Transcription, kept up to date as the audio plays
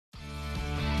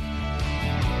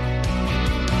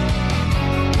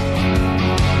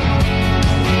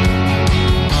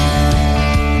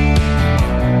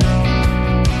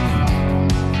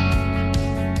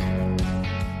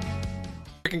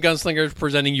American Gunslingers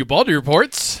presenting Ubaldi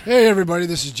Reports. Hey everybody,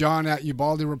 this is John at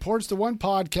Ubaldi Reports, the one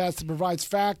podcast that provides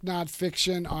fact, not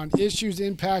fiction, on issues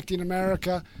impacting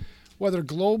America, whether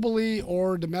globally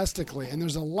or domestically. And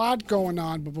there's a lot going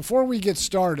on, but before we get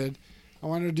started, I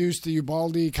want to introduce the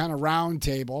Ubaldi kind of round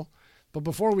table. But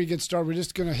before we get started, we're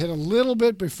just going to hit a little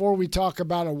bit before we talk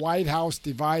about a White House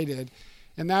divided,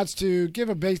 and that's to give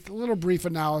a little brief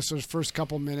analysis, first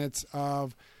couple minutes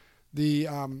of the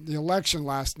election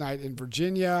last night in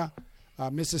Virginia,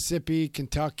 Mississippi,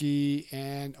 Kentucky,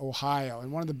 and Ohio.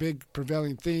 And one of the big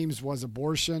prevailing themes was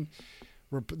abortion.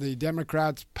 The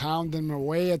Democrats pound them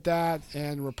away at that,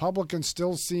 and Republicans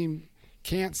still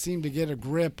can't seem to get a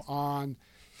grip on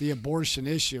the abortion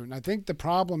issue. And I think the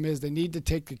problem is they need to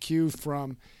take the cue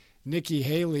from Nikki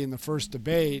Haley in the first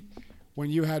debate when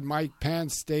you had Mike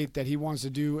Pence state that he wants to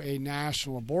do a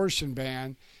national abortion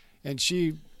ban, and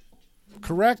she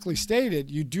correctly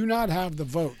stated, you do not have the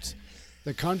votes.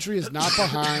 The country is not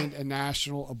behind a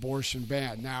national abortion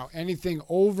ban. Now, anything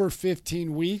over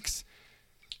 15 weeks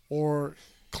or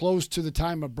close to the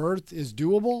time of birth is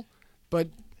doable, but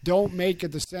don't make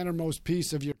it the centermost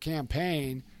piece of your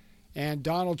campaign. And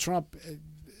Donald Trump,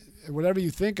 whatever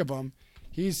you think of him,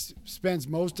 he spends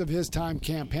most of his time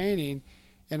campaigning,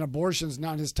 and abortion's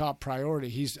not his top priority.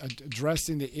 He's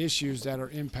addressing the issues that are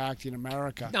impacting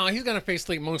America. No, he's going to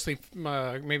basically mostly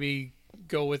maybe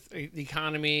go with the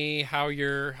economy, how's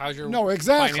your no,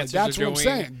 exactly. finances That's are what I'm doing.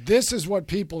 saying. This is what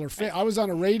people are. I was on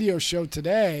a radio show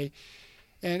today,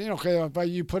 and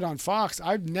you put on Fox.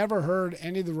 I've never heard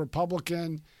any of the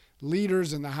Republican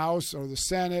leaders in the House or the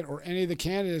Senate or any of the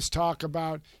candidates talk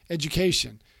about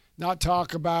education, not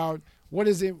talk about what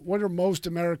are most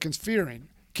Americans fearing.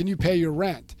 Can you pay your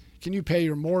rent? Can you pay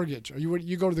your mortgage? Or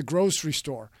you go to the grocery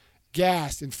store,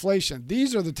 gas, inflation.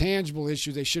 These are the tangible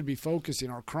issues they should be focusing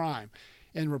on, crime.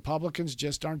 And Republicans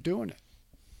just aren't doing it.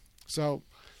 So,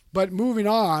 but moving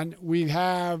on, we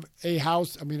have a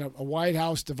White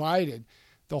House divided.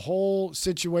 The whole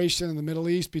situation in the Middle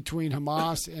East between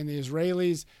Hamas and the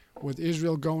Israelis, with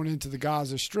Israel going into the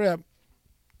Gaza Strip.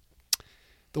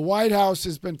 The White House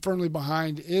has been firmly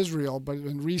behind Israel, but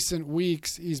in recent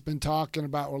weeks, he's been talking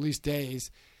about, or at least days,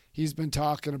 he's been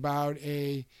talking about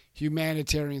a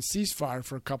humanitarian ceasefire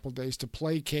for a couple of days to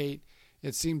placate,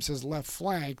 it seems, his left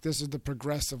flank. This is the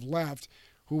progressive left,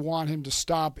 who want him to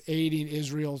stop aiding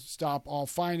Israel, stop all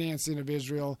financing of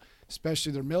Israel,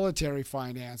 especially their military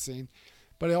financing.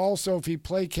 But also, if he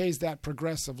placates that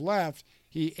progressive left,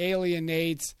 he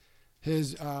alienates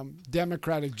his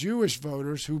Democratic Jewish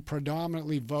voters who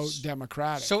predominantly vote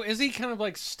Democratic. So is he kind of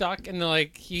like stuck in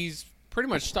he's pretty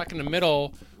much stuck in the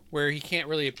middle where he can't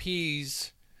really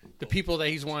appease the people that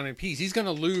he's wanting to appease? He's going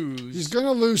to lose. He's going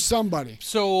to lose somebody.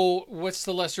 So what's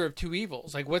the lesser of two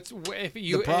evils? Like if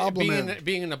you the problem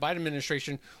being in the Biden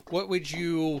administration, what would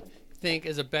you think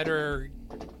is a better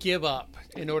give up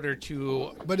in order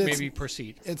to maybe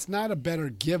proceed? It's not a better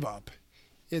give up.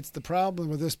 It's the problem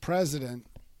with this president.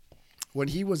 When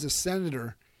he was a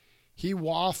senator, he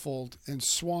waffled and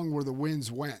swung where the winds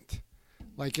went.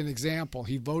 Like an example,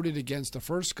 he voted against the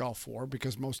first Gulf War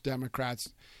because most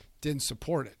Democrats didn't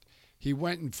support it. He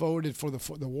went and voted for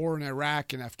the war in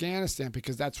Iraq and Afghanistan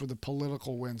because that's where the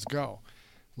political winds go.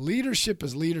 Leadership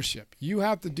is leadership. You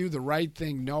have to do the right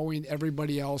thing knowing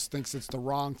everybody else thinks it's the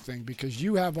wrong thing because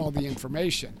you have all the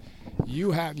information.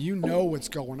 You know what's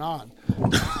going on.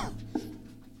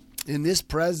 And this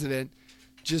president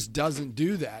just doesn't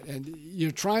do that. And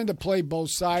you're trying to play both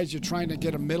sides. You're trying to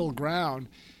get a middle ground.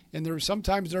 And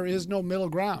sometimes there is no middle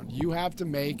ground. You have to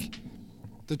make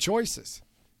the choices.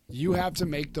 You have to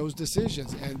make those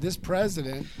decisions. And this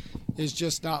president is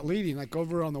just not leading. Like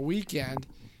over on the weekend,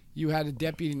 you had a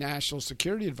deputy national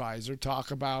security advisor talk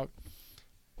about,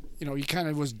 he kind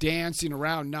of was dancing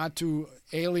around not to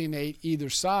alienate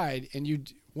either side.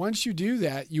 And once you do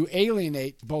that, you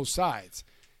alienate both sides.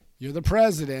 You're the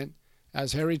president.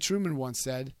 As Harry Truman once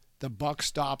said, the buck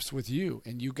stops with you,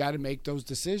 and you got to make those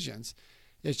decisions.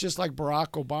 It's just like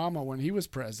Barack Obama when he was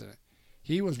president.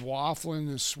 He was waffling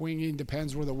and swinging,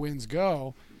 depends where the winds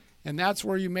go, and that's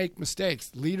where you make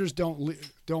mistakes. Leaders don't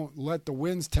let the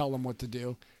winds tell them what to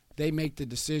do. They make the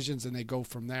decisions, and they go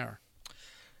from there.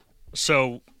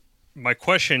 So my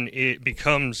question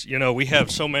becomes, we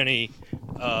have so many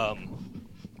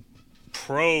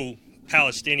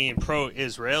pro-Palestinian,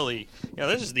 pro-Israeli.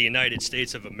 This is the United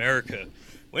States of America.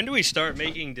 When do we start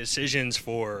making decisions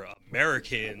for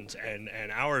Americans and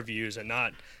our views and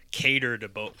not cater to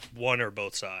one or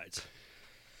both sides?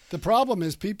 The problem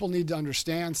is people need to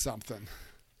understand something.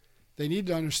 They need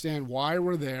to understand why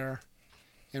we're there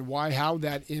and how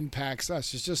that impacts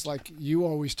us. It's just like you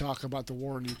always talk about the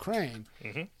war in Ukraine.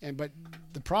 But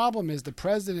the problem is the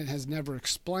president has never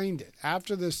explained it.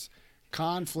 After this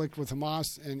conflict with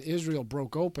Hamas and Israel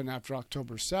broke open after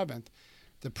October 7th,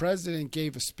 the president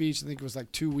gave a speech, I think it was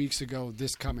like 2 weeks ago,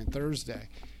 this coming Thursday,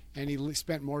 and he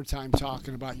spent more time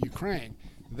talking about Ukraine.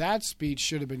 That speech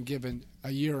should have been given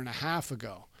a year and a half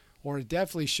ago, or it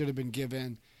definitely should have been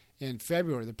given in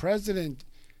February. The president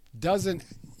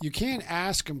you can't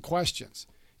ask him questions.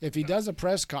 If he does a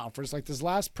press conference, like this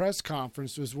last press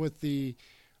conference was with the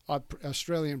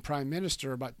Australian Prime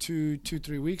Minister about 3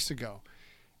 weeks ago,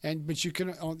 but you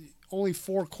can only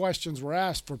 4 questions were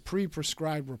asked for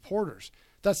pre-prescribed reporters.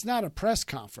 That's not a press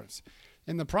conference.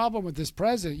 And the problem with this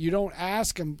president, you don't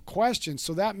ask him questions,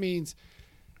 so that means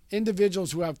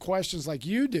individuals who have questions like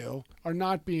you do are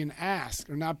not being asked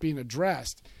or not being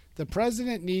addressed. The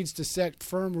president needs to set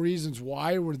firm reasons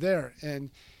why we're there. And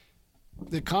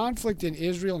the conflict in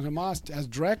Israel and Hamas is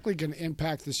directly going to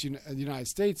impact the United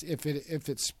States if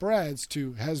it spreads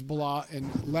to Hezbollah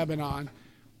in Lebanon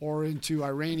or into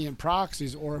Iranian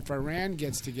proxies, or if Iran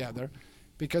gets together,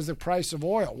 because the price of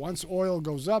oil. Once oil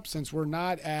goes up, since we're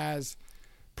not as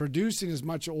producing as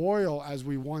much oil as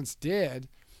we once did.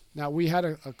 Now, we had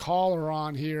a caller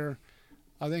on here,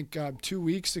 I think 2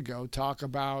 weeks ago, talk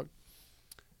about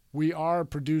we are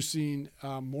producing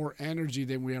more energy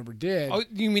than we ever did. Oh,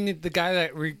 you mean the guy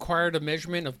that required a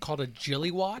measurement of called a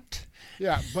gilliwatt?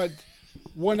 Yeah, but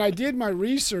when I did my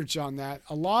research on that,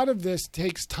 a lot of this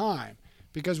takes time,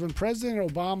 because when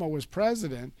President Obama was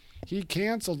president, he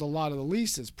canceled a lot of the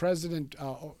leases. President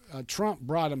Trump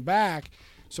brought them back.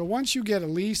 So once you get a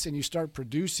lease and you start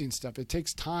producing stuff, it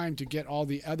takes time to get all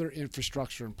the other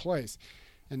infrastructure in place.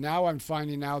 And now I'm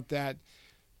finding out that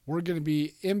we're going to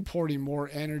be importing more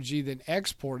energy than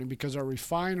exporting, because our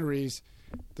refineries,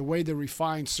 the way they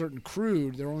refine certain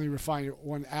crude, they're only refining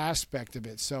one aspect of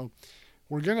it. So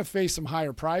we're going to face some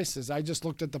higher prices. I just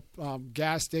looked at the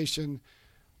gas station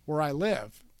where I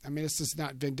live. I mean, this is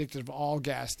not vindictive of all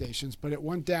gas stations, but it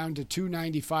went down to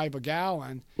 $2.95 a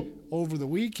gallon over the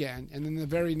weekend, and then the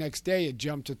very next day it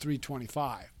jumped to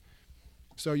 $3.25.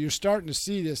 So you're starting to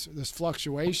see this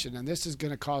fluctuation, and this is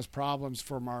going to cause problems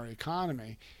for our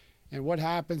economy. And what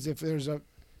happens if it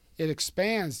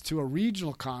expands to a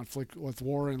regional conflict with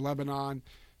war in Lebanon,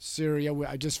 Syria?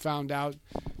 I just found out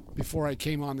before I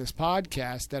came on this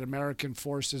podcast that American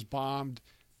forces bombed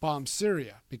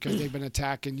Syria because they've been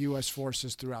attacking U.S.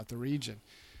 forces throughout the region.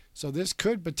 So this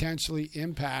could potentially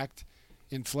impact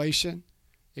inflation.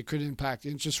 It could impact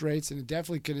interest rates, and it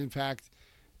definitely could impact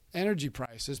energy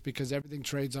prices, because everything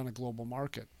trades on a global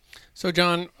market. So,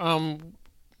 John,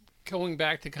 going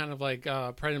back to kind of like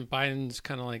President Biden's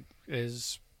kind of like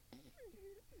his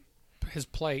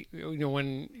plight,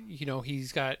 when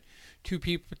he's got two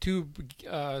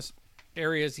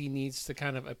areas he needs to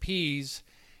kind of appease,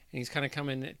 and he's kind of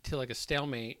coming to like a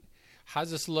stalemate. How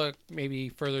does this look maybe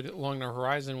further along the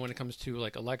horizon when it comes to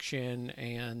like election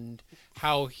and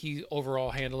how he's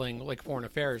overall handling like foreign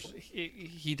affairs?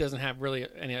 He doesn't have really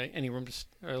any room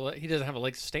to, he doesn't have a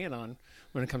leg to stand on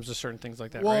when it comes to certain things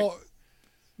like that, right? Well,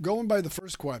 going by the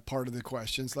first part of the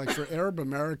questions, like for Arab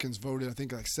Americans voted, I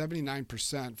think like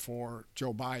 79% for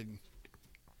Joe Biden.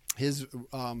 His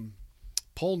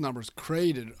poll numbers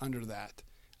cratered under that.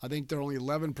 I think there are only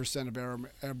 11%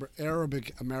 of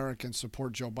Arabic Americans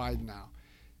support Joe Biden now.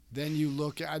 Then you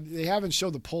look at, they haven't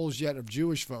showed the polls yet of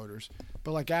Jewish voters,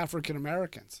 but like African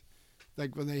Americans.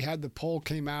 Like when they had the poll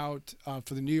came out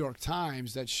for the New York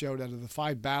Times that showed out of the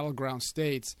 5 battleground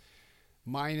states,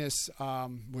 minus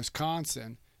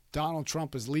Wisconsin, Donald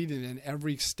Trump is leading in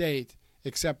every state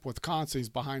except Wisconsin. He's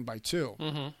behind by 2.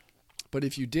 Mm-hmm. But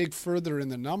if you dig further in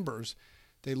the numbers,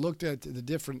 they looked at the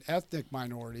different ethnic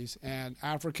minorities, and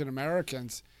African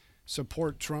Americans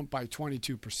support Trump by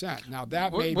 22%. Now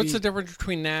that may what's the difference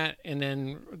between that and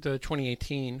then the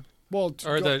 2018? Well,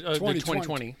 or the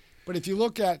 2020. But if you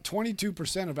look at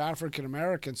 22% of African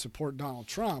Americans support Donald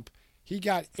Trump, he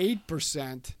got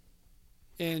 8%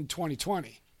 in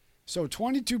 2020. So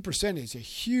 22% is a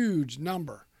huge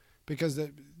number, because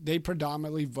they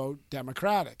predominantly vote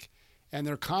Democratic, and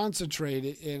they're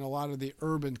concentrated in a lot of the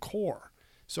urban core.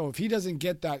 So if he doesn't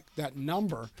get that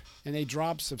number and they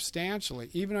drop substantially,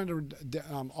 even under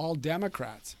all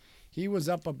Democrats, he was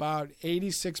up about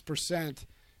 86%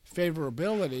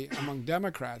 favorability among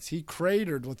Democrats. He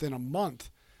cratered within a month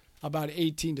about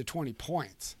 18 to 20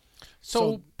 points.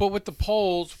 So, but with the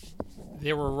polls,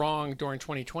 they were wrong during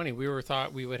 2020. We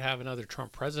thought we would have another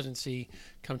Trump presidency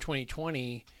come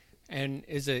 2020. And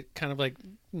is it kind of like,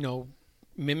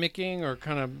 mimicking or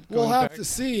kind of We'll going have back? to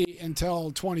see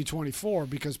until 2024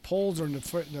 because polls are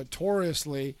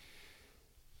notoriously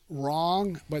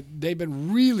wrong, but they've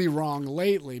been really wrong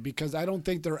lately because I don't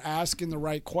think they're asking the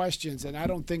right questions and I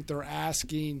don't think they're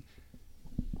asking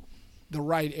the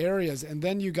right areas. And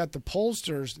then you got the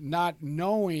pollsters not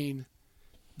knowing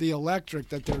the electorate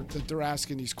that they're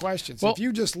asking these questions. Well, if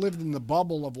you just lived in the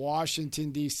bubble of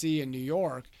Washington D.C. and New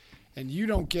York, and you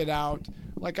don't get out,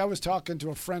 like I was talking to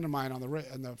a friend of mine on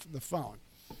the phone,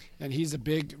 and he's a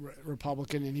big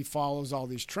Republican and he follows all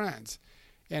these trends.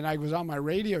 And I was on my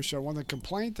radio show. One of the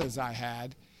complaints I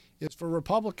had is for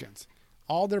Republicans.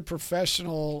 All their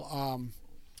professional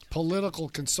political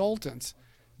consultants,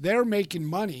 they're making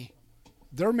money.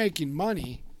 They're making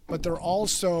money, but they're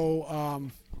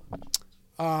also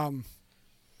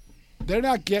they're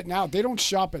not getting out. They don't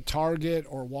shop at Target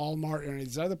or Walmart or any of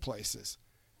these other places,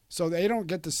 so they don't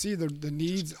get to see the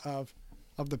needs of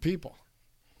the people.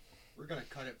 We're gonna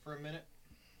cut it for a minute.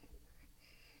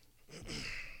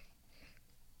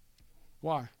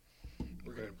 Why?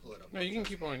 We're gonna pull it up. No, you can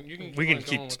keep on. We can on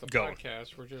keep going with the going.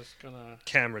 podcast. We're just gonna.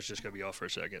 Camera's just gonna be off for a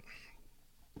second.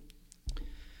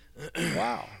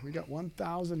 Wow, we got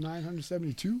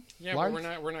 1,972. Yeah, likes?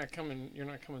 but we're not coming. You're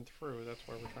not coming through. That's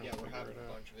why we're trying Yeah, to we're figure having it a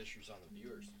out. bunch of issues on the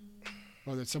viewers.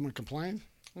 Oh, that someone complained?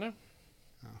 No.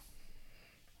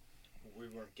 We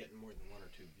weren't getting more than 1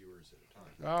 or 2 viewers at a time.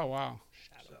 Oh, wow.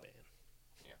 Shadow So- ban.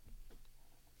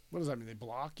 What does that mean? They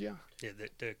block you? Yeah,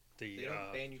 They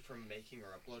don't ban you from making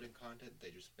or uploading content. They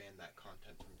just ban that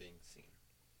content from being seen.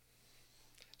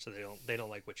 so they don't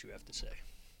like what you have to say.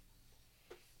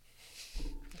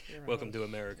 Welcome to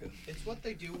America. It's what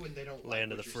they do when they don't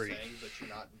Land like of what the you're free. saying, but you're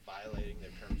not violating their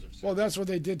terms of service. Well, that's what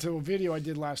they did to a video I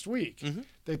did last week. Mhm.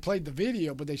 They played the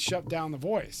video, but they shut down the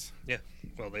voice. Yeah.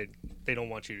 Well, they don't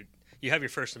want you. You have your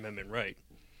First Amendment right,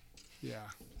 Yeah.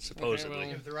 supposedly. well-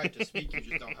 You have the right to speak. You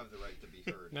just don't have the right to be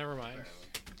heard. Never mind. apparently.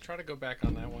 Try to go back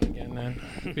on that one again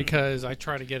then, because I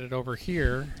try to get it over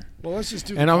here. Well, let's just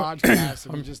do the And podcast,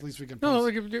 and at least we can No,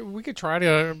 post. we could try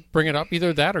to bring it up,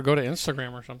 either that or go to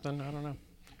Instagram or something. I don't know.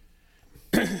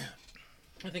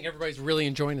 I think everybody's really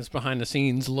enjoying this behind the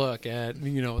scenes look at the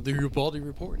Ubaldi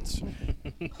reports.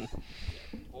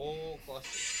 Whole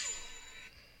cluster.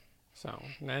 So,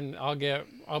 and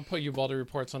I'll put Ubaldi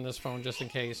reports on this phone just in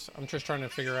case. I'm just trying to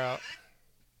figure out.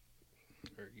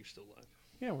 Are you still live?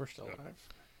 Yeah, we're still live.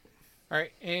 All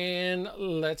right, and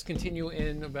let's continue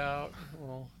in about.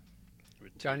 Well,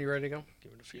 John, you ready to go?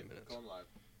 Give it a few minutes. Going live.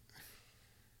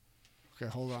 Okay,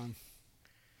 hold on.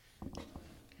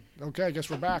 Okay, I guess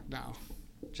we're back now.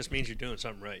 Just means you're doing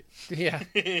something right. Yeah.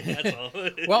 That's all.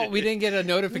 Well, we didn't get a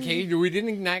notification. We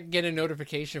didn't not get a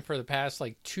notification for the past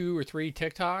like 2 or 3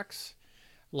 TikToks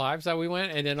lives that we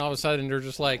went, and then all of a sudden they're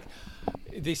just like,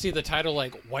 they see the title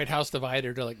like White House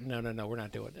divided. They're like, no, we're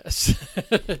not doing this.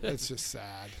 It's just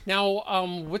sad. Now,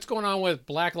 what's going on with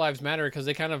Black Lives Matter? Because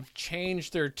they kind of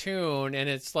changed their tune, and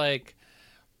it's like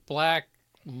Black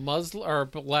Muslim or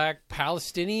Black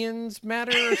Palestinians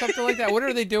matter or something like that. What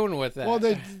are they doing with that? Well,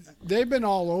 they've been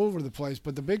all over the place,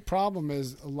 but the big problem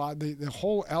is the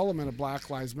whole element of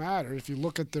Black Lives Matter. If you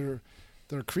look at their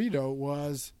credo,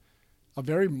 was a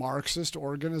very Marxist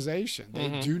organization.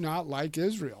 They do not like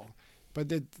Israel, but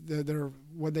they're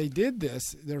when they did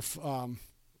this, they're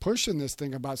pushing this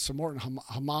thing about supporting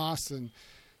Hamas and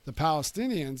the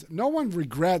Palestinians. No one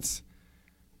regrets.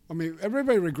 I mean,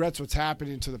 everybody regrets what's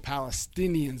happening to the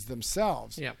Palestinians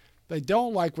themselves. Yeah. They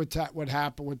don't like what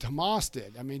happened, what Hamas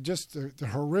did. I mean, just the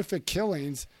horrific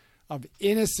killings of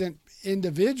innocent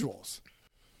individuals.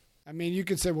 I mean, you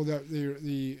could say, well,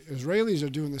 the Israelis are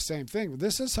doing the same thing. But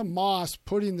this is Hamas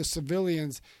putting the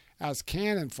civilians as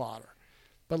cannon fodder.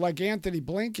 But like Anthony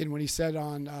Blinken, when he said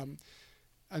on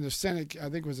the Senate, I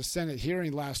think it was a Senate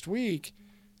hearing last week,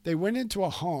 they went into a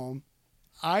home.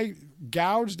 I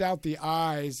gouged out the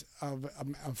eyes of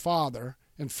a father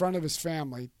in front of his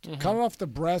family, cut off the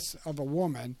breasts of a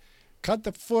woman, cut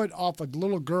the foot off a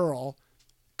little girl,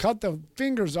 cut the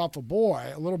fingers off a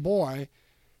little boy,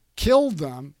 killed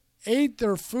them, ate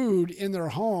their food in their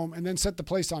home, and then set the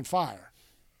place on fire.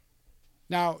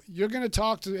 Now, you're going to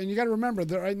talk to, and you got to remember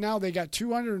that right now they got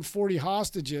 240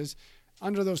 hostages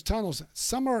under those tunnels.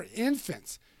 Some are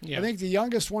infants. Yeah. I think the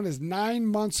youngest one is 9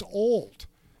 months old.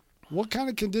 What kind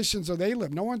of conditions are they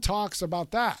living? No one talks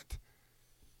about that.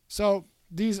 So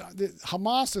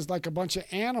Hamas is like a bunch of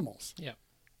animals. Yeah.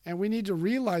 And we need to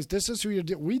realize this is who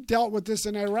you're we dealt with this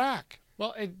in Iraq.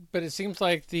 Well, but it seems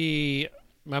like the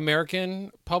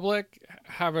American public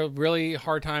have a really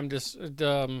hard time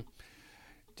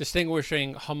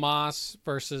distinguishing Hamas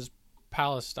versus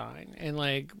Palestine. And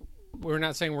like, we're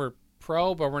not saying we're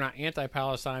pro, but we're not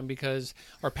anti-Palestine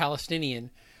or Palestinian.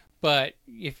 But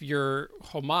if you're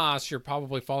Hamas, you're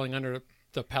probably falling under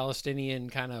the Palestinian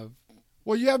kind of.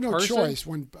 Well, you have no person? choice.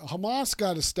 When Hamas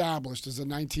got established as in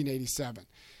 1987,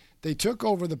 they took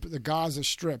over the Gaza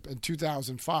Strip in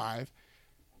 2005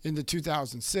 into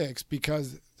 2006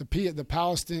 because the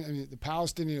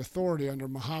Palestinian Authority under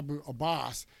Mahmoud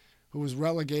Abbas, who was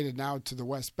relegated now to the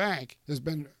West Bank, has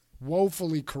been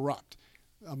woefully corrupt,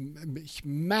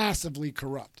 massively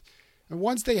corrupt. And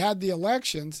once they had the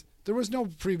elections, there was no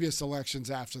previous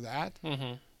elections after that.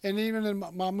 Mm-hmm. And even in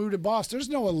Mahmoud Abbas, there's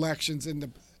no elections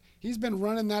he's been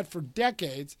running that for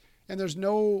decades, and there's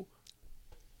no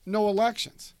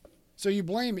elections. So you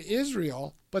blame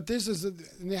Israel, but this is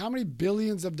how many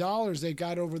billions of dollars they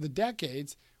got over the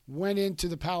decades went into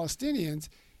the Palestinians,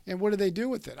 and what do they do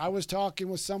with it? I was talking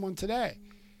with someone today,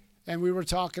 and we were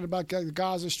talking about the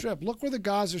Gaza Strip. Look where the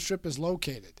Gaza Strip is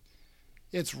located.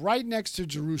 It's right next to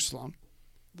Jerusalem,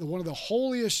 one of the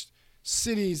holiest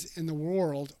cities in the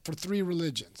world for three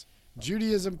religions: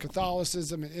 Judaism,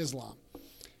 Catholicism, and Islam.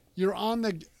 You're on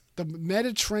the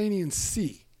Mediterranean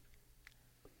Sea.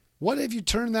 What if you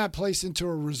turned that place into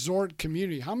a resort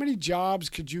community? How many jobs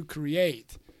could you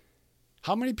create?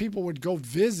 How many people would go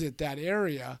visit that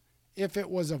area if it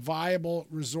was a viable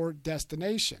resort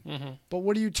destination? Mm-hmm. But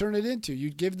what do you turn it into? You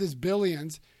give this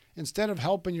billions. Instead of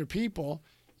helping your people,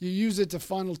 you use it to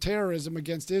funnel terrorism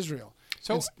against Israel.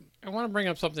 So I want to bring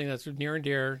up something that's near and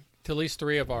dear to at least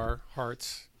three of our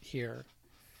hearts here.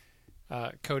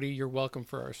 Cody, you're welcome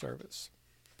for our service.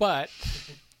 But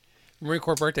Marine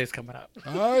Corps birthday's coming up.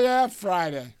 Oh, yeah,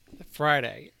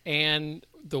 Friday. And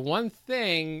the one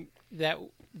thing that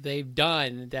they've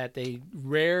done that they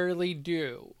rarely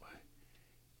do,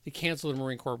 they canceled the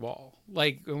Marine Corps Ball.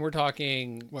 Like, and we're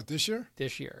talking... What, this year?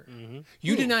 This year. Mm-hmm.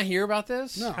 You did not hear about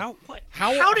this? No. How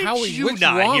How did you what's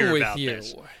not wrong hear with about you?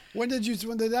 this? When did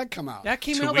that come out? That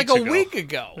came 2 out like weeks a ago. week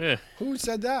ago. Yeah. Who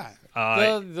said that?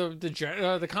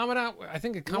 The commandant. I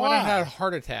think the commandant had a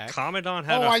heart attack. Commandant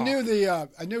had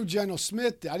I knew General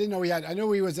Smith. I didn't know he had. I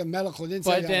knew he was a medical and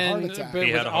But he had a heart attack. but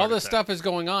He with had a all heart this attack. stuff is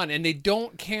going on, and they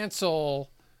don't cancel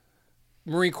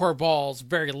Marine Corps balls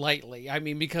very lightly. I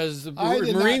mean, because I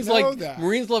did not Marines know that.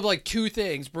 Marines love like two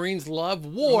things: Marines love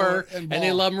war, and and they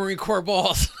ball. love Marine Corps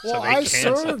balls. Well, they I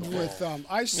canceled served the with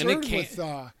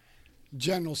ball.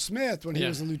 General Smith when he Yeah.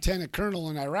 was a lieutenant colonel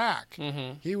in Iraq.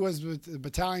 Mm-hmm. He was with the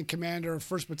battalion commander of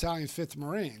 1st Battalion, 5th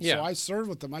Marines. Yeah. So I served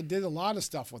with him. I did a lot of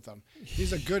stuff with him.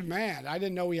 He's a good man. I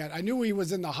didn't know I knew he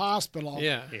was in the hospital.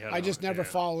 Yeah. I just never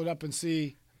followed up and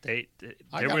see. I There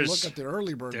got to was look at the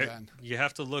early bird then. you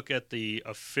have to look at the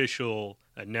official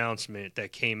announcement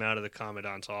that came out of the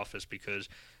commandant's office because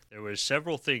there was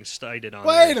several things cited on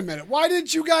Wait there. a minute. Why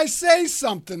didn't you guys say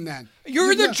something then?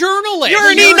 You're the journalist.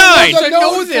 You're an You're E9. supposed to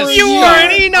know For this. You a are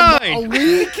an year. E9. A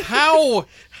week?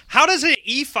 How does an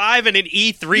E5 and an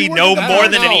E3 You know wouldn't- more I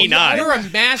than don't an know. E9? You're a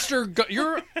master.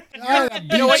 You're. I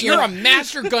You know what? beat You're you. a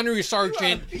master gunnery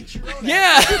sergeant.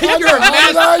 Yeah, How you're a did I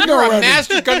master. know You're a already?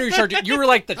 master gunnery sergeant. You were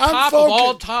like the I'm top of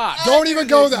all focused. tops. Don't even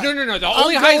go there. No. The I'm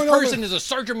only highest going over- person is a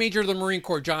sergeant major of the Marine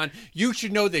Corps, John. You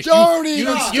should know this. Don't you,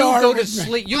 even you start go to with me.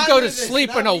 sleep. You I'm go to with this,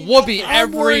 sleep in not a me. whoopee I'm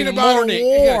every worried about a morning.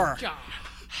 war. Yeah.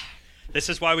 This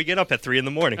is why we get up at 3 in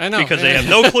the morning. I know. Because they have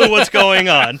no clue what's going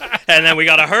on. And then we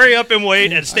got to hurry up and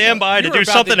wait and stand by to You're do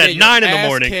about something get at your 9 in the ass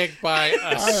morning. Kicked by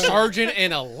a sergeant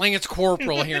and a lance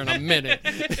corporal here in a minute.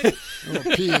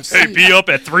 PFC. They be up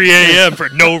at 3 a.m. for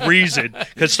no reason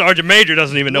because Sergeant Major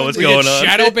doesn't even know what's We going get on.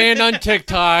 shadow banned on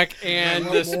TikTok, and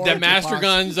One more the to Master box.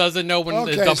 Guns doesn't know when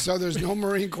Okay, the so there's no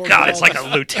Marine Corps. God, it's like balls. a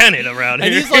lieutenant around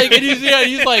and here.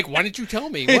 he's like, why didn't you tell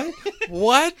me? What?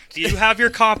 What? Do you have your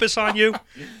compass on you?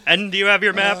 And do you have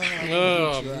your map?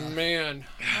 Oh man.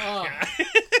 Oh.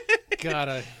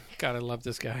 Gotta love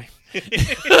this guy.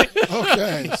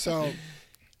 Okay, so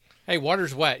Hey,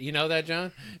 water's wet. You know that,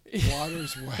 John?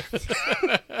 water's wet.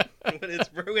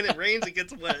 when it rains, it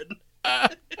gets wet.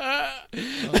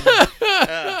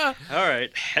 All right.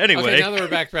 Anyway, Okay, now that we're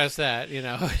back past that,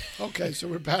 Okay, so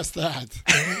we're past that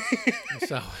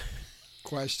so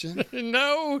question.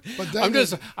 no. But then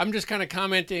I'm just kind of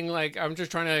commenting. Like I'm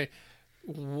just trying to.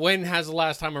 When has the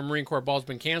last time a Marine Corps ball's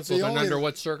been canceled, The and only- under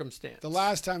what circumstance? The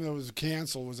last time it was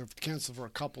canceled for a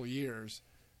couple of years.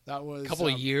 That was a couple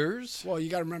of years. Well, you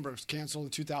got to remember it was canceled in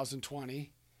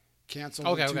 2020, canceled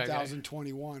Okay, in okay.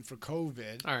 2021 for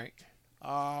COVID, All right,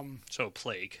 so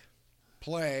plague.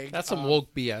 plague. that's some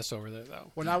woke BS over there,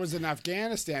 though. When I was in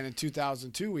Afghanistan in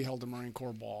 2002, we held a Marine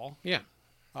Corps ball. Yeah.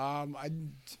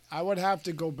 I would have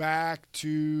to go back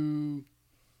to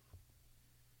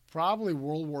probably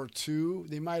World War II.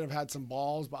 They might have had some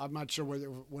balls, but I'm not sure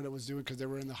what it was doing because they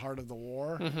were in the heart of the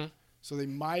war. Mm-hmm. So they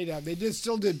might have.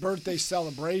 Still did birthday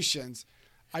celebrations.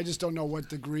 I just don't know what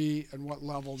degree and what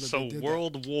level that they did.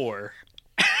 World War.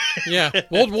 Yeah,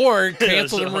 World War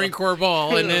canceled the Marine Corps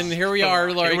ball, and then here we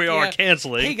are. Like, here we are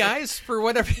canceling. Hey guys, for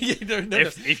whatever.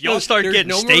 If y'all start there's getting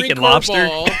no steak Marine and Corps lobster,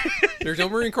 ball. There's no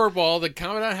Marine Corps ball. The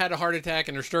commandant had a heart attack,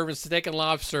 and they're serving steak and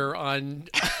lobster on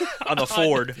the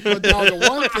Ford. But now the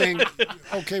one thing,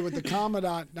 okay, with the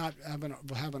commandant not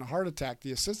having a heart attack,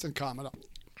 the assistant commandant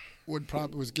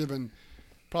was given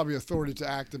probably authority to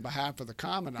act on behalf of the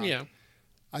commandant. Yeah.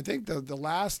 I think the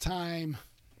last time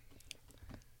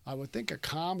I would think a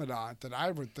commandant that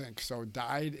I would think so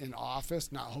died in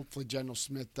office. Now, hopefully General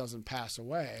Smith doesn't pass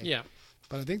away. Yeah.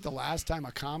 But I think the last time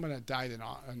a commandant died in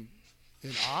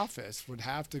office would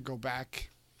have to go back.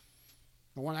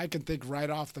 The one I can think right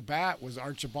off the bat was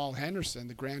Archibald Henderson,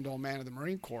 the grand old man of the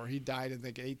Marine Corps. He died, I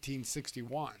think, in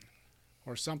 1861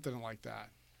 or something like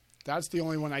that. That's the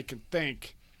only one I can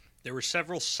think. There were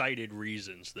several cited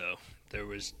reasons, though. There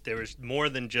was more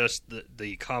than just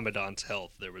the commandant's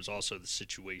health. There was also the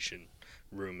situation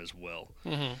room as well.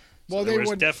 Mm-hmm. So Well, there they was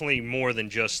would definitely more than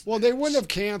just. Well, they wouldn't have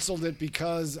canceled it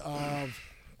because of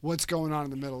what's going on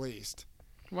in the Middle East.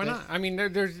 Why not? I mean,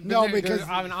 there's because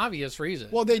an obvious reason.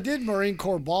 Well, they did Marine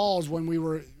Corps balls when we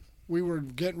were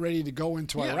getting ready to go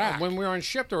into Iraq. When we were on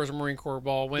ship, there was a Marine Corps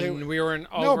ball. When we were in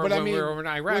we were over in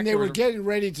Iraq, when they were getting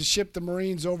ready to ship the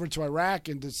Marines over to Iraq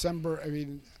in December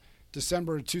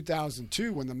of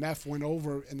 2002, when the MEF went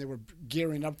over and they were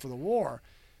gearing up for the war.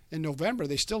 In November,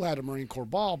 they still had a Marine Corps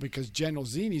ball because General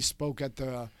Zinni spoke at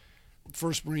the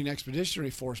 1st Marine Expeditionary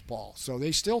Force ball. So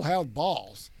they still held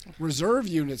balls. Reserve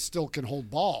units still can hold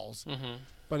balls. Mm-hmm.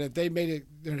 But if they made it,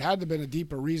 there had to have been a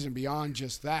deeper reason beyond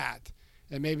just that.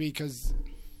 And maybe because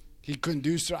he couldn't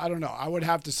do so. I don't know. I would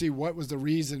have to see what was the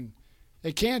reason.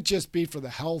 It can't just be for the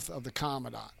health of the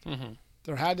commandant. Mm-hmm.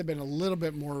 There had to have been a little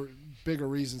bit more bigger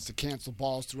reasons to cancel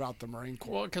balls throughout the Marine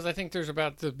Corps. Well, because I think there's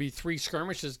about to be 3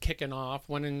 skirmishes kicking off.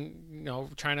 One in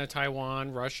China,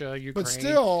 Taiwan, Russia, Ukraine. But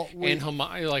still, and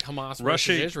Hamas Russia,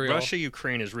 versus Israel.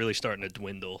 Ukraine is really starting to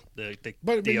dwindle.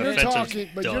 But you're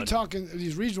done. talking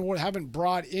these regional wars haven't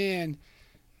brought in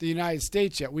the United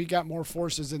States yet. We got more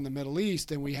forces in the Middle East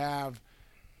than we have.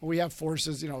 We have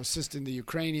forces, assisting the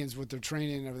Ukrainians with their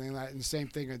training and everything like that, and the same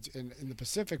thing in the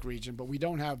Pacific region. But we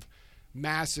don't have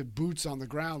massive boots on the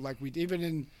ground like we even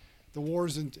in the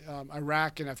wars in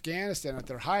Iraq and Afghanistan at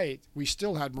their height. We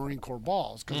still had Marine Corps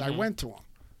balls because I went to them.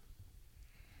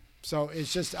 So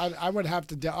it's just I'll have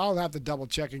to double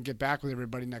check and get back with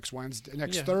everybody next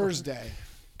Thursday,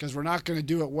 because we're not going to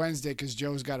do it Wednesday because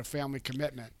Joe's got a family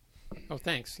commitment. Oh,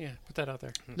 thanks. Yeah, put that out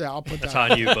there. Yeah, I'll put That's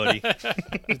that. on you, buddy.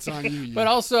 It's on you. But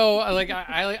also,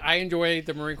 I enjoy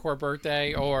the Marine Corps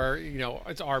birthday, or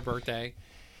it's our birthday.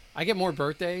 I get more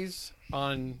birthdays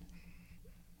on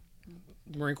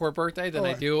Marine Corps birthday than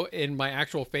I do in my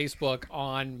actual Facebook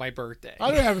on my birthday.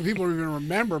 I don't have people even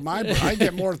remember my birthday. I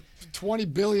get more 20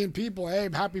 billion people, hey,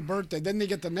 happy birthday. Then they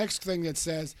get the next thing that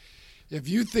says, if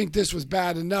you think this was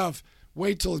bad enough,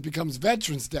 wait till it becomes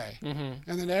Veterans Day. Mm-hmm.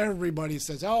 And then everybody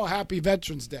says, oh, happy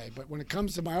Veterans Day. But when it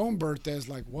comes to my own birthday, it's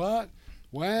like, what?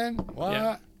 When? What?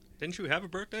 Yeah. Didn't you have a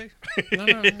birthday?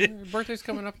 No, birthday's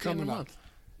coming up in a month.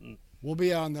 We'll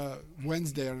be on the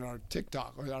Wednesday on our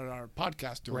TikTok or on our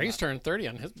podcast. Ray's turned 30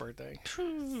 on his birthday.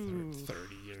 30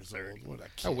 years old. What a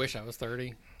kid. I wish I was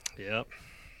 30. Yep.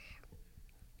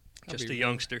 Just a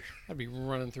youngster. I'd be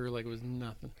running through like it was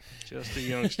nothing. Just a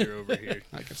youngster over here.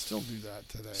 I could still do that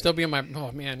today. Still be in my.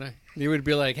 Oh man, you would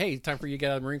be like, "Hey, time for you to get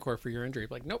out of the Marine Corps for your injury."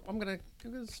 Like, nope, I'm gonna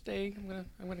stay. I'm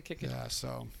gonna kick it. Yeah, so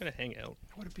I'm gonna hang out.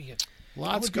 I would be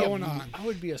lots going on. I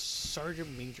would be a sergeant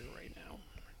major right now,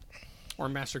 or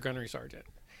master gunnery sergeant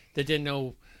that didn't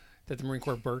know that the Marine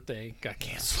Corps birthday got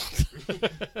canceled.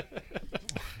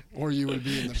 Or you would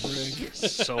be in the brig.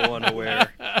 So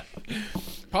unaware.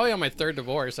 Probably on my 3rd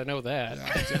divorce. I know that.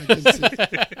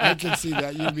 Yeah, I can see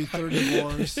that. You'd be 3rd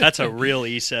divorce. That's a real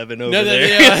E7 over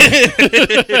there.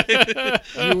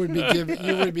 Yeah. You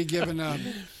would be given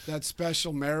that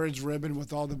special marriage ribbon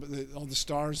with all the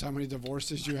stars. How many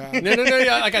divorces you have? No.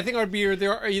 Yeah, like I think I would be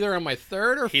either on my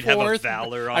 3rd or 4th. He'd have a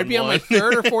valor on I'd be one. on my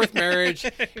 3rd or 4th marriage,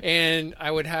 and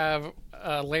I would have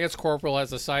Lance Corporal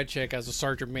as a side chick as a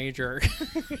sergeant major.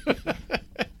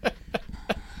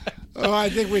 Oh, I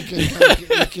think we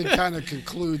can kind of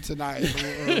conclude tonight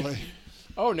a little early.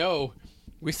 Oh no,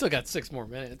 we still got 6 more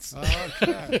minutes.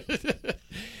 Okay.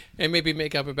 And maybe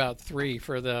make up about 3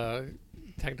 for the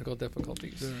technical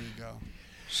difficulties. There you go.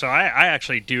 So I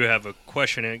actually do have a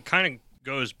question, and it kind of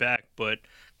goes back, but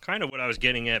kind of what I was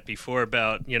getting at before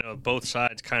about, both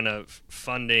sides kind of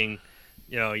funding.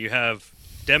 You have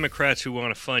Democrats who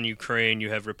want to fund Ukraine, you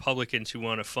have Republicans who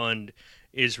want to fund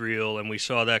Israel, and we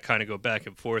saw that kind of go back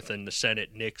and forth, and the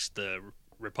Senate nixed the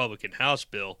Republican House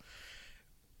bill.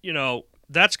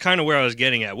 That's kind of where I was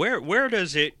getting at. Where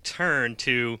does it turn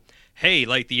to, hey,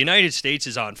 like the United States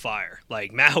is on fire.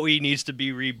 Like Maui needs to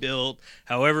be rebuilt.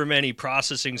 However many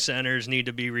processing centers need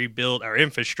to be rebuilt. Our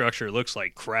infrastructure looks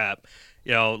like crap.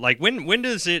 Like when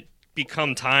does it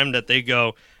become time that they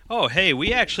go, oh, hey,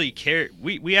 we actually care.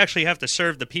 We actually have to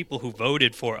serve the people who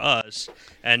voted for us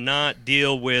and not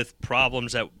deal with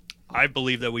problems that I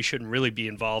believe that we shouldn't really be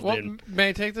involved in. May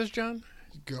I take this, John?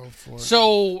 Go for it.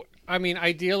 So, I mean,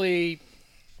 ideally,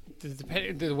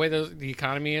 the way the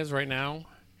economy is right now,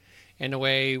 and the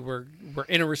way we're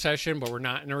in a recession, but we're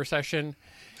not in a recession.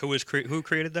 Who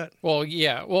created that? Well,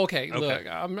 yeah. Well, okay. Look,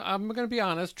 I'm going to be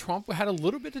honest. Trump had a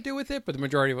little bit to do with it, but the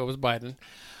majority of it was Biden.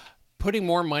 Putting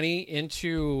more money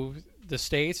into the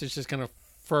states is just going to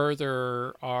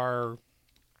further our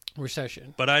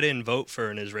recession. But I didn't vote for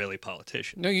an Israeli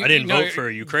politician. No, I didn't vote for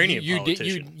a Ukrainian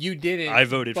politician. You didn't. I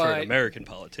voted for an American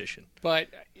politician. But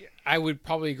I would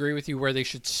probably agree with you where they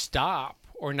should stop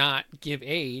or not give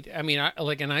aid. I mean,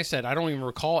 and I said, I don't even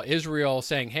recall Israel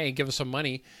saying, hey, give us some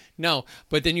money. No,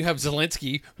 but then you have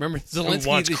Zelensky. Remember, Zelensky who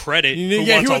wants credit?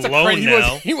 Yeah, who wants a loan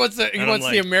now? He wants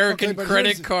the American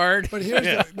credit card. But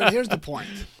here's the point.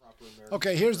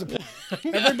 Okay, here's the point.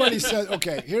 Everybody says,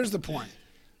 okay, here's the point.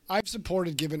 I've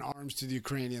supported giving arms to the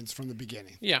Ukrainians from the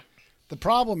beginning. Yeah. The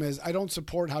problem is I don't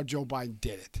support how Joe Biden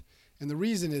did it. And the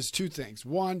reason is two things.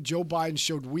 One, Joe Biden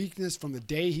showed weakness from the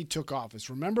day he took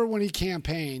office. Remember when he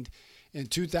campaigned in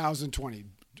 2020?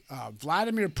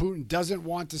 Vladimir Putin doesn't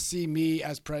want to see me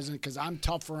as president because I'm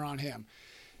tougher on him.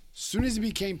 As soon as he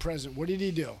became president, what did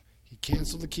he do? He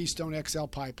canceled the Keystone XL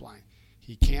pipeline.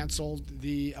 He canceled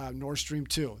the Nord Stream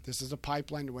 2. This is a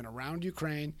pipeline that went around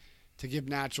Ukraine to give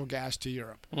natural gas to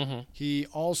Europe. Mm-hmm. He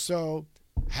also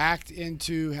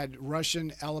had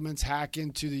Russian elements hack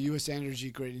into the U.S.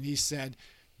 energy grid. And he said,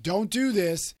 don't do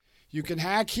this. You can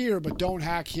hack here, but don't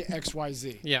hack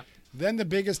XYZ. Yeah. Then the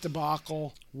biggest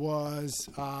debacle was,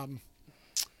 the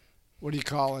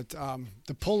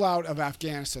pullout of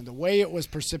Afghanistan. The way it was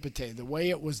precipitated, the way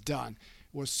it was done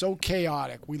was so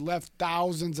chaotic. We left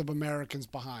thousands of Americans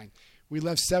behind. We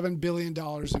left $7 billion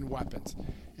in weapons.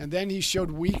 And then he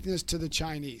showed weakness to the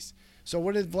Chinese. So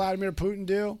what did Vladimir Putin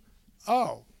do?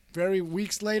 Very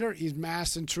weeks later, he's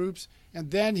massing troops. And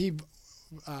then he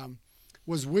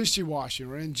was wishy-washy.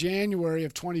 In January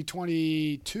of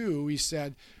 2022, he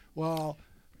said, well,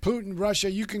 Putin,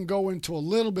 Russia, you can go into a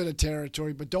little bit of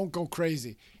territory, but don't go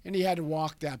crazy. And he had to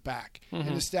walk that back.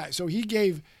 Mm-hmm. So he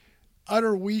gave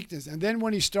utter weakness. And then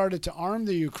when he started to arm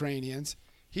the Ukrainians,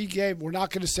 we're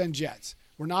not going to send jets.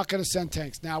 We're not going to send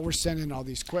tanks. Now we're sending all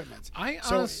these equipment. I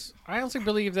honestly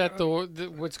believe that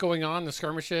what's going on, the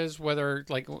skirmishes, whether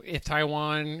like if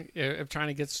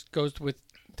China goes with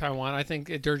Taiwan, I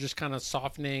think they're just kind of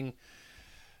softening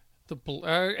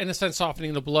in a sense,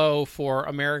 softening the blow for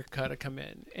America to come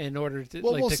in order to take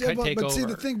over. See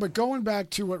the thing, but going back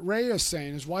to what Ray is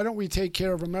saying is, why don't we take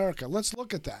care of America? Let's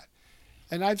look at that.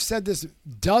 And I've said this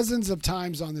dozens of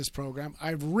times on this program.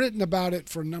 I've written about it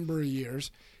for a number of years,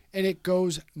 and it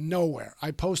goes nowhere.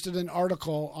 I posted an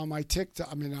article on my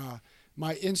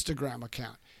my Instagram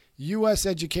account. U.S.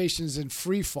 education is in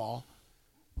free fall,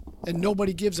 and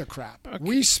nobody gives a crap.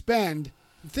 Okay.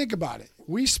 Think about it.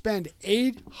 We spend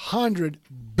 $800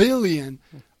 billion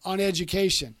on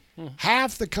education.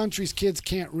 Half the country's kids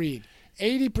can't read.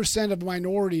 80% of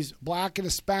minorities, black and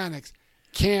Hispanics,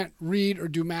 can't read or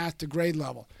do math to grade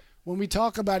level. When we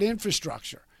talk about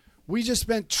infrastructure, we just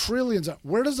spent trillions.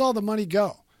 Where does all the money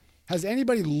go? Has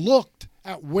anybody looked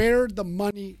at where the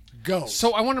money goes?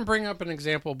 So I want to bring up an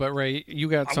example, but Ray, you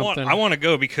got something. I want to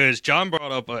go because John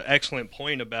brought up an excellent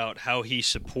point about how he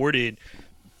supported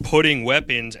putting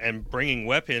weapons and bringing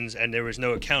weapons, and there was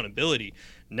no accountability.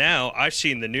 Now, I've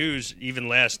seen the news even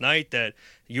last night that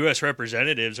U.S.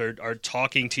 representatives are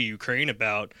talking to Ukraine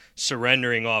about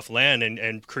surrendering off land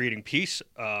and creating peace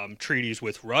treaties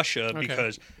with Russia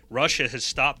because Russia has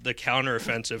stopped the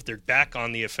counteroffensive. They're back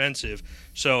on the offensive.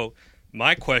 So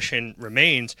my question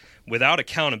remains, without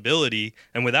accountability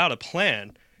and without a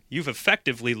plan, you've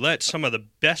effectively let some of the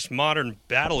best modern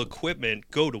battle equipment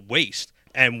go to waste.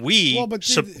 And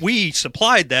we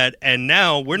supplied that, and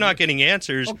now we're not getting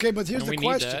answers. Okay, but here's the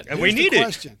question. And we need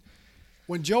it.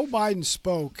 When Joe Biden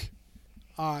spoke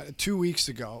 2 weeks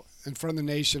ago in front of the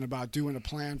nation about doing a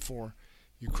plan for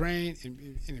Ukraine,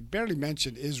 and he barely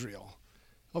mentioned Israel.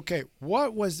 Okay,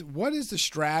 what is the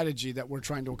strategy that we're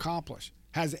trying to accomplish?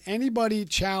 Has anybody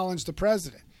challenged the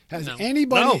president? Has No.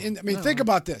 anybody? No. Think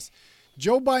about this.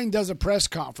 Joe Biden does a press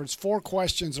conference. 4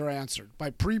 questions are answered by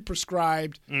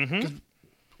pre-prescribed.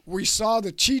 We saw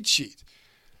the cheat sheet.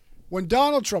 When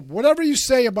Donald Trump, whatever you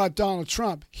say about Donald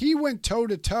Trump, he went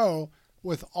toe-to-toe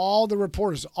with all the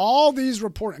reporters. All these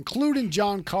reporters, including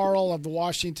John Carl of the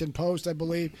Washington Post, I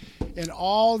believe, and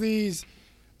all these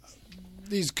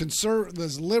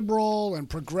liberal and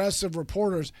progressive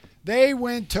reporters, they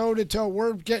went toe-to-toe.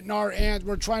 We're getting our ant.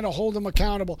 We're trying to hold them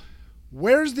accountable.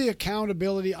 Where's the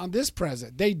accountability on this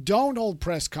president? They don't hold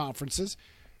press conferences.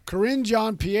 Karine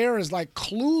Jean-Pierre is like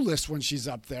clueless when she's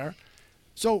up there.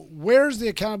 So where's the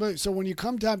accountability? So when you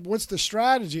come down, what's the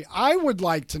strategy? I would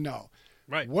like to know.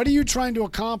 Right. What are you trying to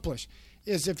accomplish?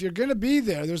 Is if you're going to be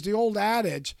there's the old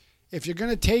adage, if you're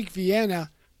going to take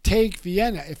Vienna, take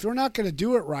Vienna. If you're not going to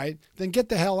do it right, then get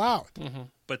the hell out. Mm-hmm.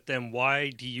 But then why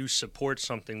do you support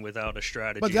something without a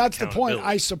strategy? But that's the point.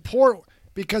 I support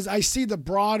because I see the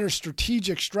broader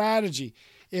strategic strategy.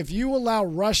 If you allow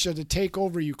Russia to take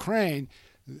over Ukraine,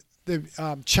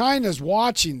 China's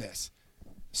watching this.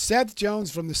 Seth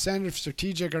Jones from the Center for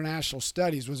Strategic International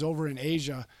Studies was over in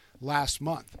Asia last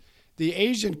month. The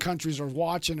Asian countries are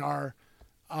watching our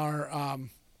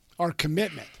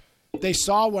commitment. They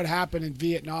saw what happened in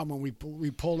Vietnam when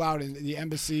we pulled out in the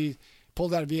embassy,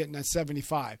 pulled out of Vietnam in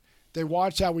 1975. They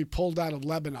watched how we pulled out of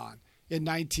Lebanon in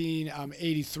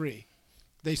 1983.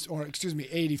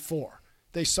 84.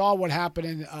 They saw what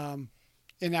happened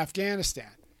in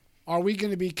Afghanistan. Are we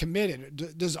going to be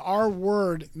committed? Does our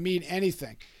word mean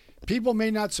anything? People may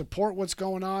not support what's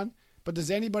going on, but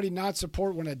does anybody not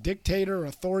support when a dictator or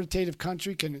authoritative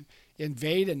country can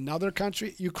invade another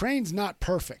country? Ukraine's not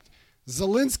perfect.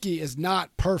 Zelensky is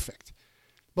not perfect.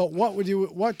 But what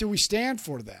do we stand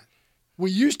for then?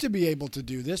 We used to be able to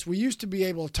do this. We used to be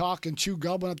able to talk and chew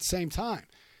gum at the same time.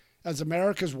 Does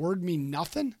America's word mean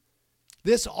nothing?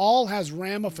 This all has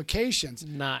ramifications.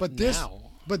 Now.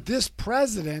 But this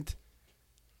president,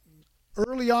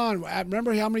 early on,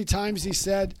 remember how many times he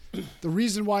said the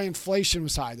reason why inflation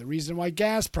was high, the reason why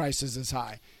gas prices is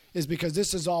high, is because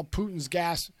this is all Putin's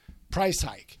gas price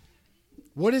hike.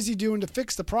 What is he doing to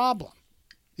fix the problem?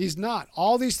 He's not.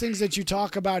 All these things that you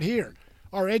talk about here,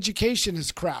 our education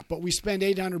is crap, but we spend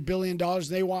 $800 billion.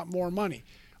 They want more money.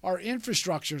 Our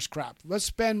infrastructure is crap. Let's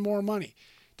spend more money.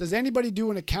 Does anybody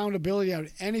do an accountability on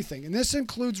anything? And this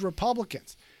includes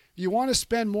Republicans. You want to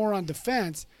spend more on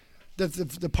defense. The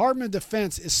Department of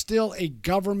Defense is still a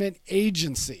government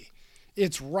agency.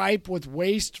 It's ripe with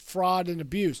waste, fraud, and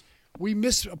abuse. We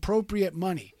misappropriate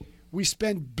money. We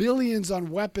spend billions on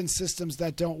weapon systems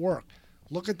that don't work.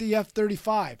 Look at the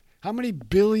F-35. How many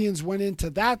billions went into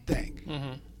that thing?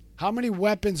 Mm-hmm. How many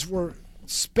weapons were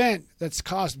spent that's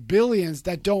cost billions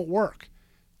that don't work?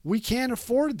 We can't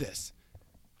afford this.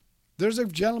 There's a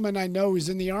gentleman I know who's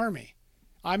in the Army.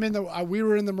 We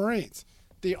were in the Marines.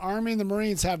 The Army and the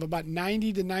Marines have about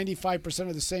 90 to 95%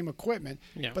 of the same equipment,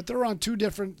 but they're on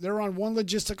they're on one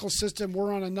logistical system,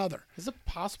 we're on another. Is it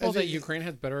possible that Ukraine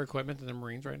has better equipment than the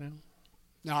Marines right now?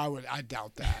 No, I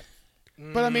doubt that.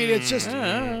 But I mean, it's just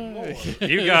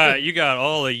you got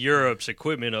all of Europe's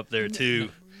equipment up there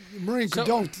too. Marine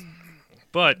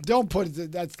But don't put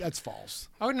it. That's false.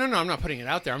 Oh no, I'm not putting it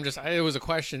out there. It was a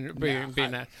question being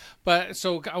that. But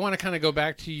so I want to kind of go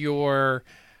back to your,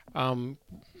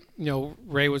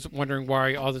 Ray was wondering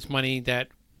why all this money that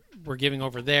we're giving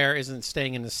over there isn't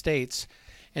staying in the States,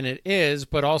 and it is.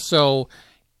 But also,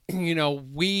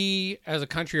 we as a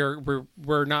country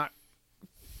we're not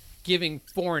giving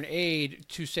foreign aid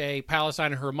to say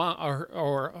Palestine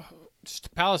or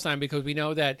Palestine, because we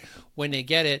know that when they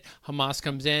get it, Hamas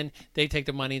comes in, they take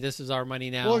the money. This is our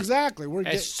money now. Well, exactly.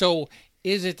 So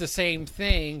is it the same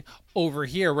thing over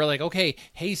here? We're like, okay,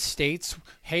 hey states,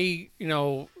 hey,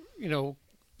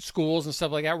 schools and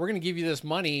stuff like that. We're going to give you this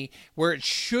money where it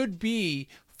should be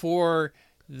for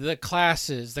the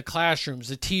classes, the classrooms,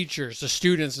 the teachers, the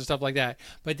students and stuff like that.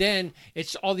 But then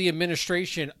it's all the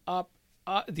administration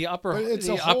the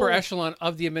upper echelon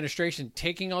of the administration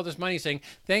taking all this money, saying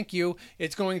thank you.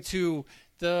 It's going to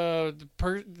the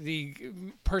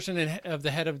person of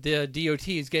the head of the DOT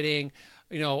is getting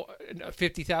a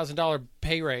 $50,000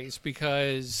 pay raise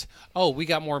because we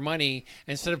got more money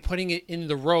instead of putting it in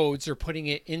the roads or putting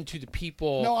it into the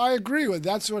people. No, I agree with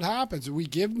that's what happens. We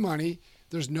give money.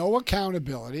 There's no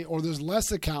accountability, or there's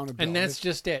less accountability. And that's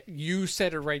just it. You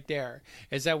said it right there,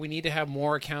 is that we need to have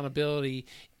more accountability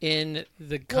in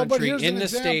the country, in the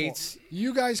states.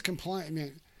 You guys complain. I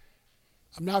mean,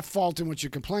 I'm not faulting what you're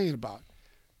complaining about.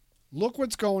 Look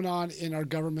what's going on in our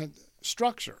government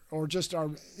structure, or just our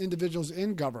individuals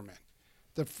in government.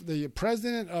 the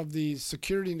president of the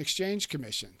Security and Exchange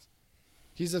Commission,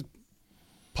 he's a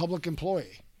public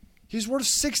employee. He's worth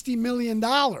 $60 million.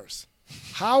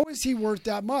 How is he worth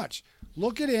that much?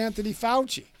 Look at Anthony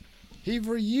Fauci. He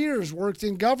for years worked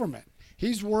in government.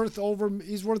 He's worth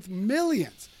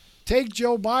millions. Take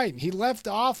Joe Biden. He left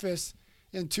office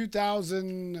in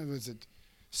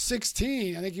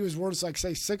 2016. I think he was worth like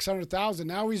say 600,000.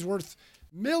 Now he's worth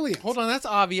millions. Hold on, that's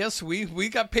obvious. We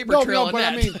got paper trail on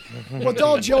that. I mean, with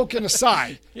all joking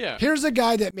aside, yeah. Here's a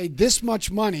guy that made this much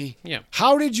money. Yeah.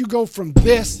 How did you go from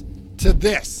this to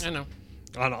this? I know.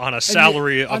 On a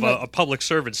salary of a public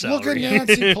servant salary. Look at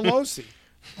Nancy Pelosi.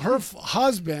 Her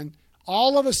husband,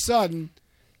 all of a sudden,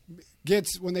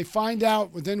 when they find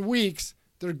out within weeks,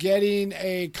 they're getting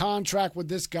a contract with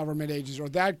this government agency or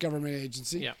that government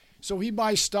agency. Yeah. So he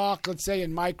buys stock, let's say,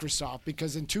 in Microsoft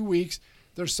because in 2 weeks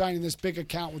they're signing this big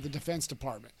account with the Defense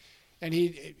Department. And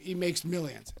he makes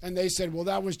millions. And they said, well,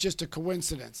 that was just a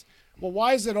coincidence. Well,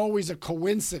 why is it always a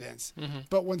coincidence? Mm-hmm.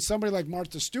 But when somebody like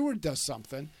Martha Stewart does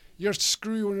something, you're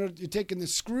taking the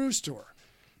screws to her.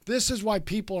 This is why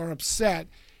people are upset.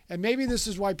 And maybe this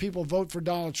is why people vote for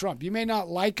Donald Trump. You may not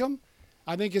like him.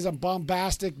 I think he's a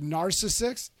bombastic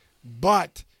narcissist,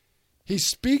 but he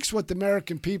speaks what the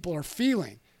American people are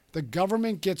feeling. The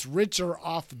government gets richer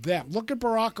off them. Look at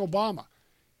Barack Obama.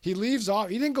 He leaves off.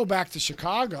 He didn't go back to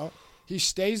Chicago. He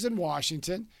stays in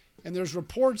Washington. And there's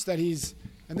reports that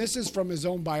and this is from his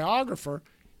own biographer,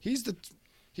 he's the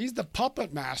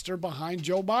puppet master behind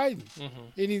Joe Biden. Mm-hmm.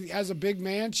 And he has a big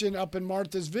mansion up in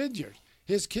Martha's Vineyard.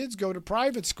 His kids go to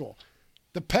private school.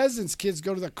 The peasants' kids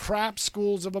go to the crap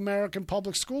schools of American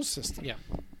public school system. Yeah.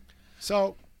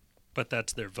 So. But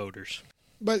that's their voters.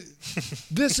 But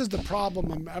this is the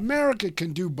problem. America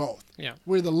can do both. Yeah.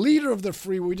 We're the leader of the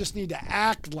free. We just need to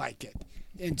act like it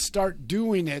and start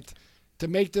doing it to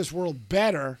make this world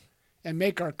better and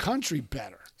make our country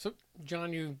better. So,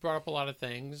 John, you brought up a lot of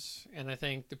things, and I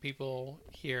think the people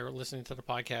here listening to the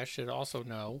podcast should also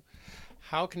know.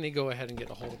 How can they go ahead and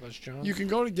get a hold of us, John? You can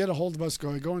go to get a hold of us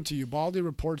go into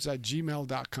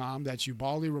ubaldireports@gmail.com. That's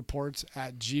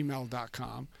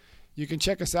ubaldireports@gmail.com. You can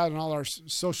check us out on all our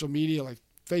social media like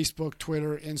Facebook,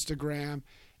 Twitter, Instagram,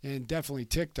 and definitely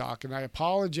TikTok. And I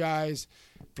apologize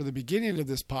for the beginning of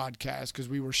this podcast because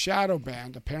we were shadow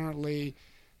banned. Apparently,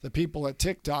 the people at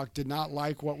TikTok did not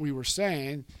like what we were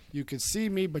saying. You could see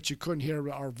me, but you couldn't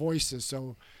hear our voices.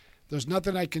 So there's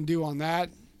nothing I can do on that.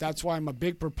 That's why I'm a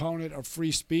big proponent of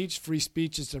free speech. Free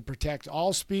speech is to protect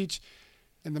all speech,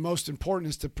 and the most important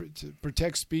is to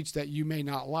protect speech that you may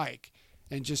not like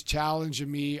and just challenging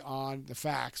me on the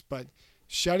facts. But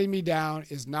shutting me down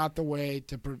is not the way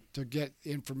to get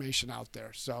information out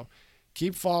there. So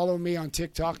keep following me on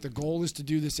TikTok. The goal is to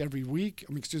do this every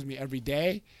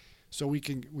day, so we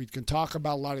can talk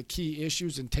about a lot of key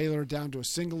issues and tailor it down to a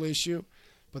single issue.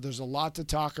 But there's a lot to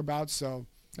talk about, so.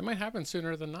 It might happen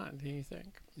sooner than not, do you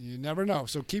think? You never know.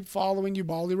 So keep following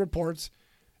Ubaldi Reports.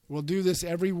 We'll do this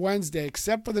every Wednesday,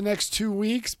 except for the next 2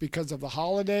 weeks because of the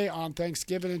holiday on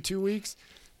Thanksgiving in 2 weeks.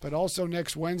 But also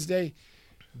next Wednesday,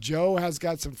 Joe has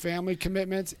got some family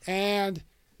commitments. And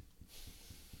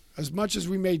as much as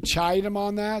we may chide him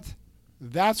on that,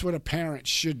 that's what a parent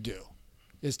should do,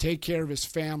 is take care of his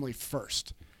family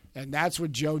first. And that's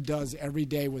what Joe does every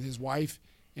day with his wife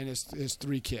and his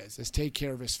 3 kids, is take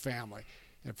care of his family.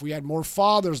 If we had more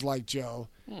fathers like Joe,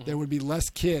 there would be less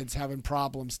kids having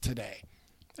problems today.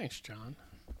 Thanks, John.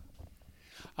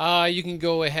 You can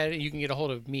go ahead and you can get a hold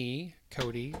of me,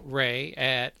 Cody, Ray,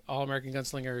 at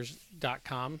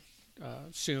allamericangunslingers.com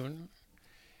soon.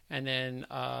 And then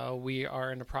we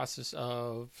are in the process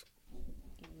of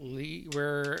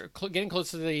we're getting close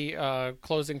to the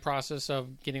closing process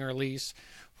of getting our lease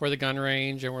for the gun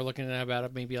range, and we're looking at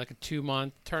about maybe like a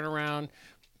 2-month turnaround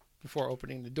before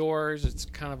opening the doors. It's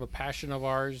kind of a passion of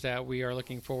ours that we are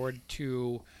looking forward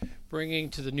to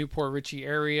bringing to the Newport Richey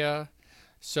area.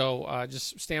 So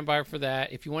just stand by for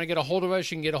that. If you want to get a hold of us,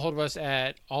 you can get a hold of us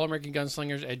at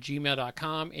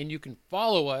allamericangunslingers@gmail.com, and you can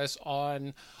follow us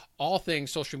on all things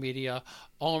social media,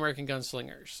 All American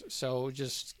Gunslingers. So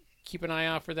just keep an eye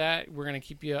out for that. We're going to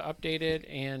keep you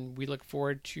updated, and we look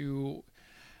forward to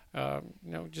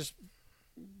just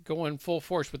going full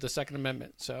force with the Second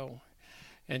Amendment. So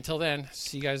until then,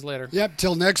 see you guys later. Yep,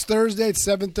 till next Thursday at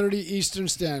 7:30 Eastern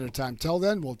Standard Time. Till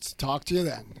then, we'll talk to you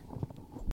then.